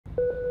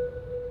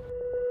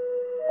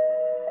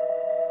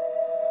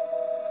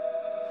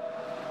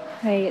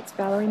Hey, it's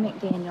Valerie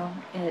McDaniel.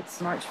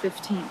 It's March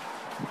 15th,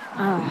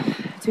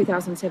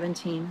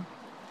 2017.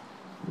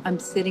 I'm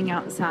sitting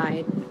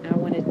outside. I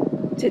wanted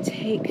to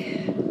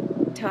take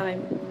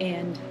time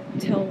and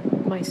tell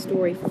my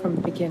story from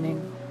the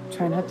beginning.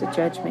 Try not to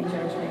judge me.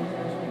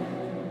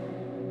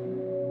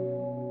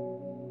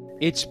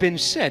 It's been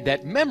said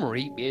that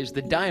memory is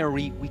the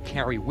diary we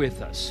carry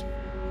with us.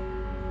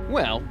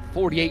 Well,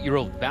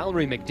 48-year-old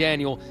Valerie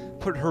McDaniel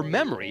put her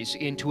memories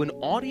into an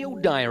audio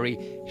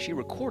diary she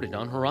recorded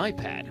on her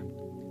iPad.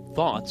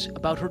 Thoughts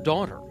about her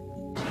daughter.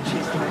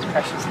 She's the most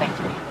precious thing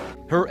to me.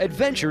 Her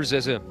adventures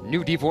as a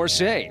new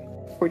divorcee.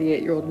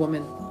 48-year-old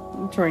woman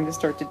trying to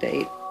start to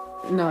date.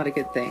 Not a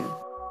good thing.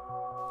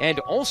 And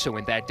also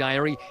in that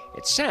diary,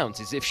 it sounds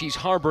as if she's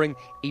harboring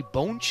a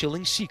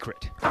bone-chilling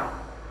secret.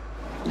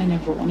 I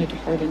never wanted to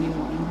hurt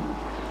anyone.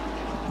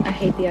 I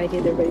hate the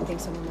idea that everybody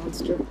thinks I'm a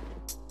monster.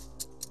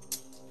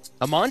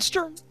 A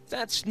monster?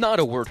 That's not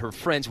a word her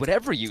friends would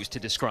ever use to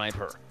describe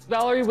her.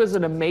 Valerie was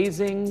an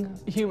amazing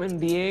human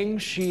being.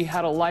 She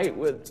had a light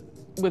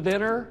within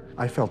her.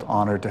 I felt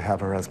honored to have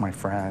her as my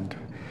friend.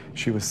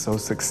 She was so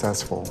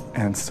successful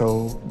and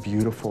so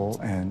beautiful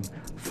and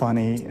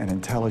funny and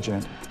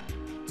intelligent.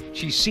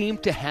 She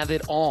seemed to have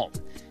it all.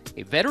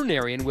 A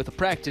veterinarian with a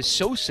practice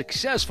so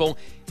successful,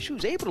 she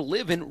was able to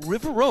live in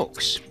River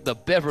Oaks, the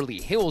Beverly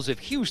Hills of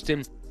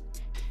Houston,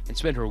 and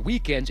spend her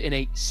weekends in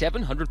a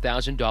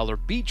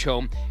 $700,000 beach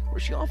home where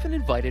she often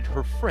invited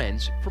her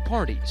friends for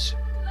parties.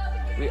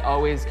 We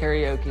always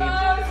karaoke.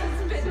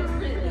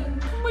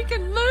 We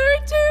can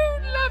learn to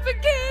love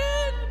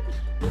again.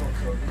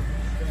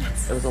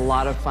 It was a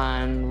lot of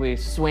fun. We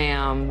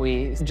swam.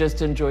 We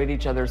just enjoyed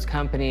each other's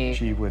company.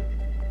 She would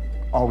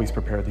always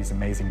prepare these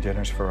amazing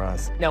dinners for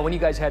us. Now, when you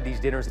guys had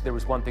these dinners, there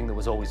was one thing that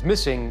was always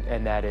missing,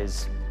 and that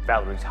is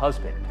Valerie's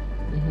husband.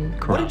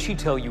 What did she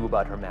tell you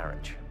about her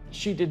marriage?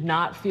 She did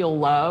not feel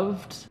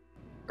loved.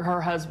 Her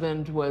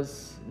husband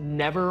was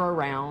never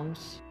around.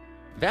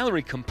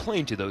 Valerie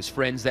complained to those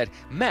friends that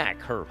Mac,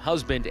 her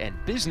husband and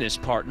business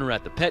partner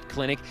at the pet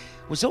clinic,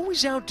 was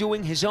always out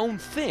doing his own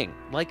thing,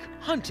 like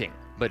hunting.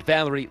 But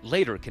Valerie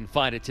later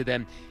confided to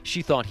them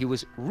she thought he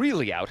was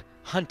really out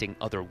hunting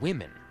other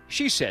women.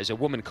 She says a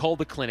woman called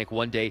the clinic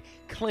one day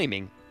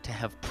claiming to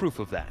have proof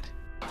of that.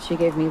 She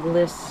gave me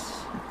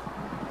lists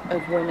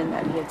of women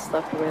that he had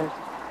slept with.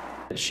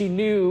 She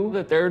knew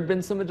that there had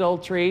been some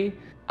adultery.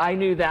 I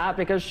knew that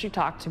because she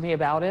talked to me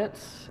about it.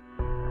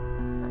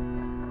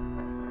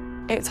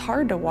 It's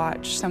hard to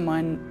watch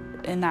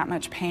someone in that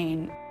much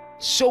pain.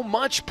 So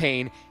much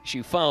pain,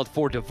 she filed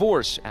for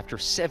divorce after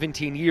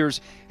 17 years,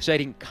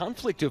 citing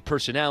conflict of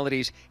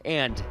personalities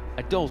and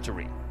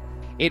adultery.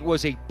 It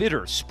was a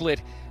bitter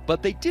split,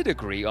 but they did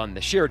agree on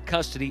the shared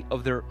custody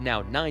of their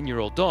now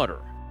 9-year-old daughter.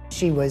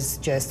 She was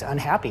just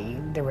unhappy.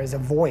 There was a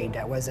void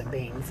that wasn't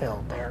being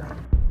filled there.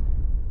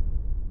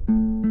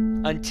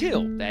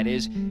 Until, that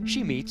is,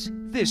 she meets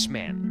this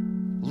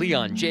man,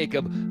 Leon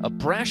Jacob, a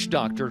brash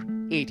doctor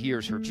 8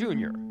 years her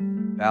junior.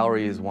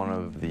 Valerie is one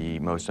of the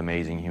most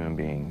amazing human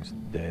beings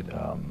that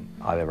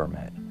I've ever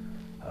met.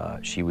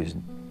 She was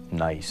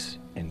nice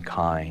and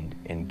kind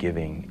and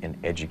giving and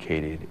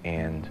educated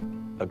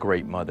and a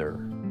great mother.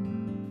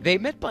 They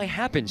met by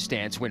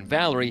happenstance when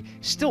Valerie,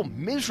 still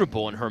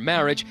miserable in her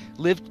marriage,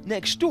 lived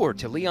next door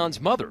to Leon's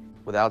mother.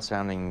 Without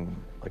sounding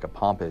like a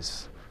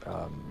pompous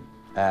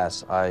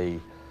ass, I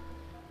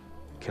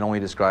can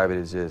only describe it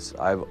as this.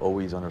 I've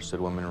always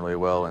understood women really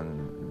well,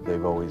 and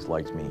they've always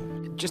liked me.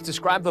 Just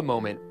describe the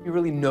moment you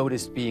really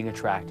noticed being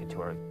attracted to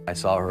her. I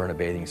saw her in a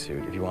bathing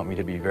suit. If you want me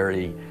to be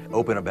very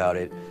open about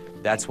it,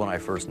 that's when I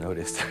first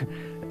noticed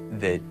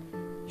that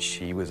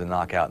she was a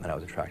knockout and that I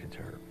was attracted to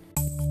her.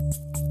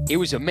 He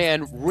was a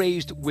man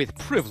raised with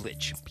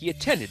privilege. He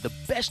attended the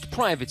best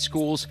private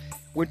schools.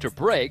 Winter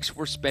breaks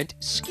were spent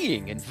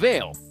skiing in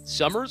Vail,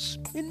 summers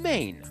in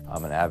Maine.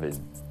 I'm an avid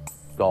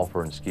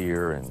golfer and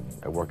skier, and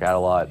I work out a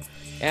lot.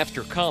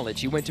 After college,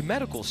 he went to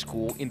medical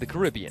school in the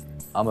Caribbean.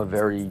 I'm a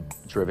very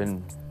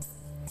driven,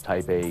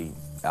 type A,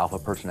 alpha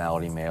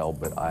personality male,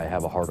 but I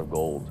have a heart of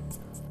gold.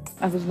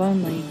 I was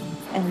lonely,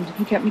 and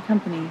he kept me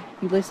company.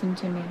 He listened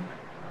to me.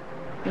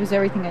 It was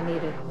everything I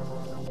needed.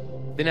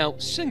 The now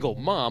single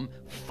mom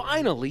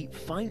finally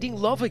finding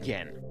love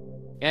again.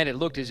 And it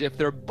looked as if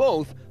they're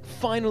both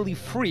finally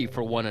free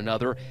for one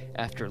another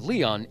after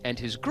Leon and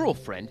his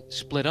girlfriend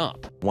split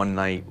up. One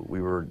night we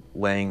were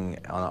laying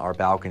on our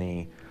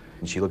balcony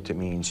and she looked at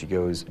me and she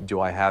goes, "Do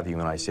I have you?"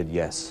 And I said,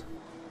 "Yes."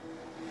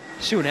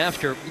 Soon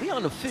after,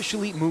 Leon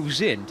officially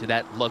moves into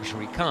that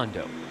luxury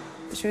condo.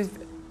 She was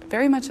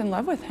very much in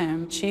love with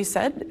him. She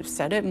said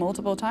it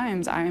multiple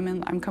times.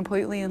 I'm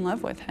completely in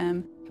love with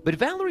him. But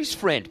Valerie's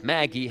friend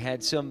Maggie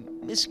had some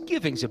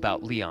misgivings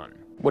about Leon.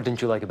 What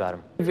didn't you like about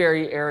him?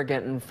 Very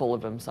arrogant and full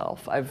of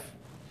himself. I've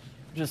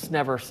just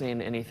never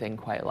seen anything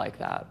quite like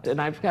that.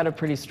 And I've got a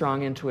pretty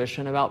strong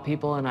intuition about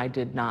people, and I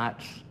did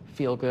not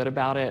feel good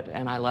about it,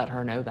 and I let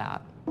her know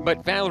that.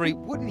 But Valerie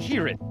wouldn't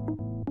hear it.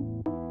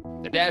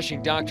 The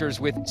dashing doctors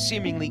with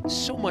seemingly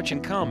so much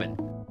in common.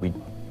 We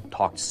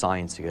talked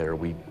science together.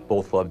 We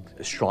both loved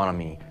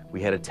astronomy.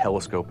 We had a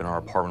telescope in our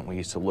apartment. We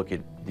used to look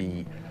at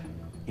the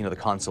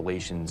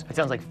constellations. It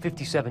sounds like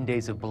 57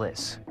 days of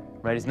bliss,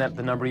 right? Isn't that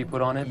the number you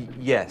put on it?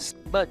 Yes.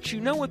 But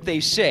you know what they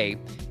say,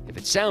 if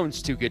it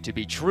sounds too good to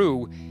be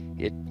true,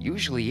 it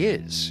usually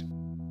is.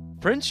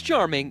 Prince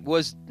Charming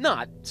was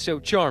not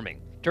so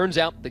charming. Turns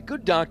out the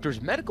good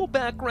doctor's medical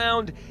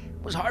background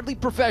was hardly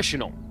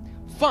professional.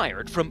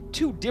 Fired from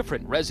 2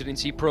 different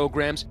residency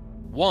programs,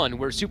 one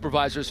where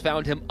supervisors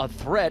found him a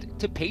threat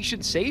to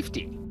patient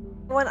safety.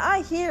 When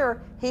I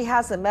hear he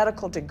has a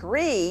medical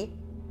degree,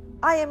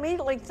 I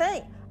immediately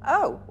think,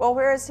 oh, well,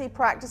 where is he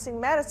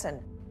practicing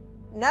medicine?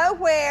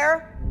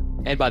 Nowhere.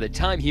 And by the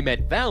time he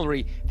met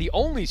Valerie, the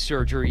only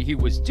surgery he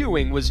was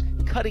doing was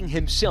cutting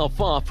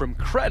himself off from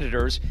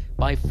creditors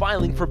by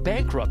filing for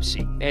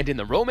bankruptcy. And in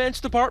the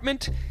romance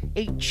department,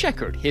 a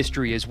checkered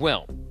history as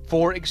well.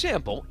 For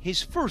example,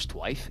 his first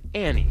wife,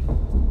 Annie.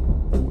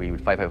 We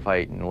would fight,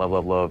 and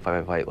love,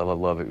 fight,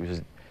 love.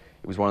 It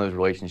was one of those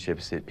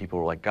relationships that people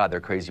were like, God, they're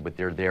crazy, but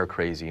they're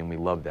crazy, and we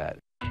love that.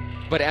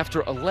 But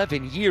after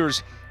 11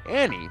 years,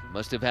 Annie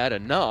must have had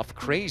enough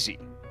crazy.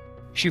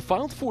 She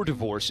filed for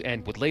divorce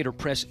and would later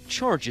press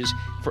charges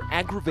for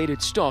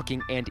aggravated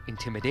stalking and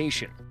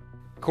intimidation.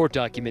 Court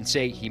documents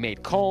say he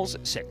made calls,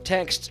 sent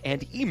texts,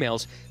 and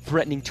emails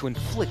threatening to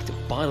inflict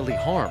bodily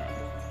harm.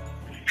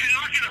 And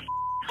I'm gonna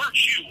hurt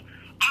you.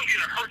 I'm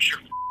gonna hurt your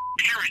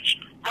parents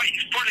right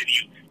in front of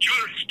you. Do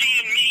you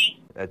understand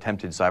me?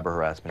 Attempted cyber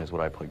harassment is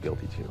what I pled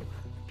guilty to.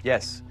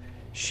 Yes,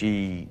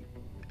 she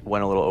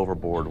went a little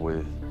overboard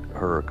with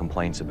her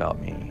complaints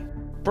about me.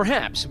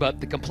 Perhaps, but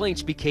the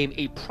complaints became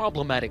a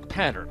problematic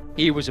pattern.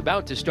 He was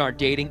about to start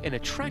dating an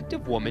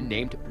attractive woman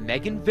named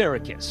Megan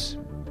Verikis,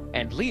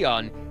 and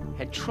Leon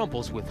had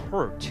troubles with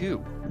her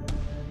too.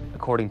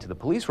 According to the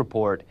police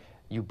report,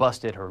 you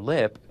busted her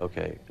lip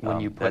when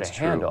you put a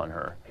hand on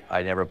her.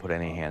 I never put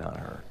any hand on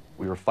her.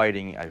 We were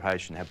fighting. I probably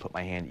shouldn't have put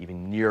my hand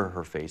even near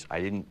her face. I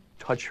didn't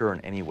touch her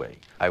in any way.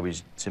 I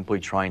was simply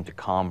trying to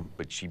calm,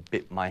 but she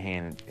bit my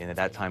hand, and at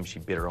that time she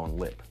bit her own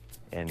lip.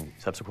 And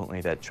subsequently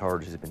that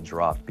charge has been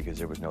dropped because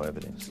there was no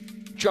evidence.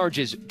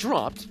 Charges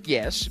dropped,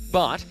 yes,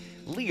 but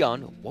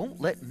Leon won't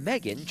let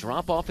Megan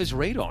drop off his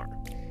radar.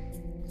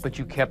 But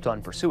you kept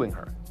on pursuing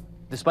her,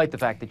 despite the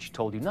fact that she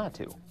told you not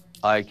to.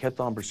 I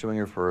kept on pursuing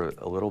her for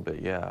a little bit,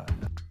 yeah.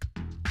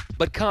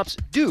 But cops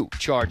do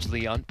charge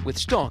Leon with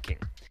stalking.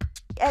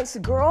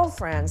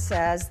 Ex-girlfriend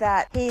says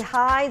that he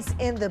hides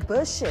in the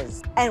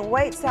bushes and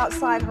waits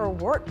outside her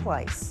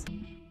workplace.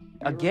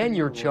 Again,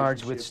 you're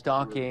charged with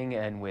stalking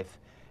and with,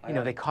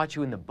 they caught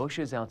you in the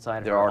bushes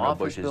outside her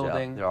office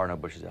building. There are no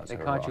bushes outside They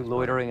her caught you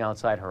loitering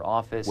outside her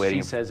office,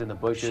 she says in the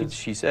bushes.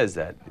 She says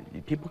that.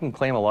 People can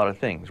claim a lot of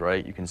things,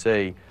 right? You can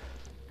say,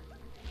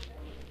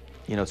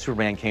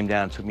 Superman came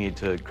down and took me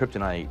to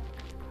Krypton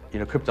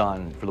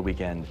for the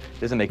weekend.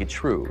 Doesn't make it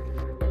true.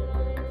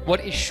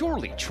 What is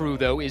surely true,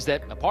 though, is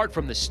that apart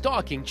from the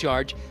stalking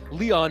charge,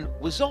 Leon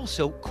was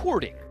also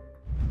courting.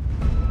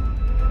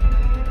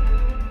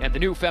 And the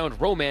newfound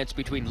romance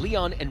between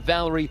Leon and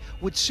Valerie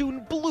would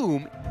soon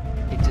bloom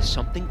into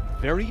something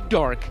very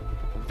dark,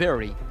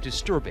 very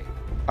disturbing.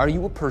 Are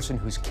you a person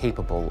who's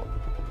capable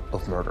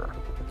of murder?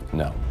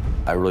 No.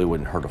 I really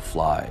wouldn't hurt a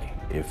fly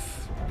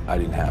if I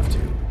didn't have to.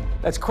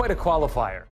 That's quite a qualifier.